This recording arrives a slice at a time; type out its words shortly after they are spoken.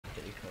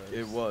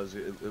It was.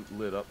 It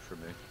lit up for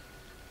me.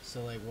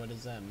 So, like, what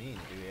does that mean?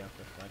 Do we have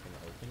to fucking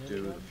open it Do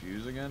again? the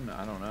fuse again?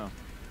 I don't know.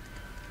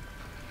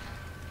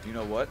 You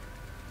know what?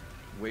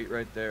 Wait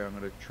right there. I'm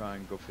gonna try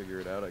and go figure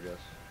it out, I guess.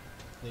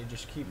 They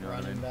just keep You know what I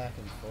running mean? back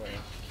and forth.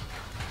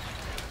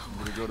 I'm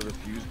gonna go to the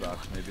fuse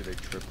box. Maybe they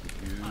tripped the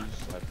fuse.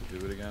 I have to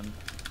do it again.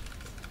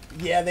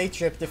 Yeah, they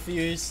tripped the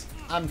fuse.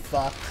 I'm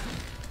fucked.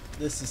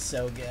 This is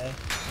so gay.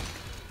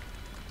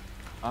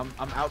 I'm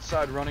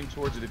outside running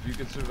towards it. If you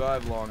can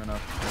survive long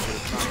enough, I'm gonna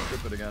try and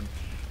trip it again.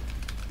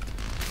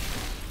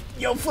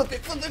 Yo, flip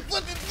it,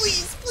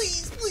 please,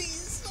 please,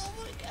 please. Oh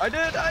my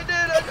god. I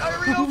did.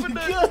 I reopened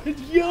it. God,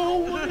 yo,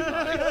 oh my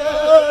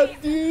god,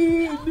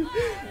 dude.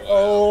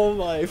 Oh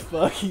my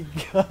fucking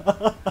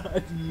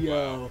god,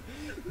 yo.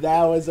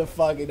 That was a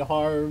fucking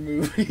horror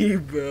movie,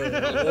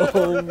 bro.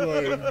 Oh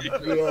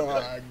my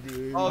god,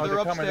 dude. Oh, they're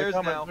coming, upstairs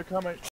coming, now. they're coming.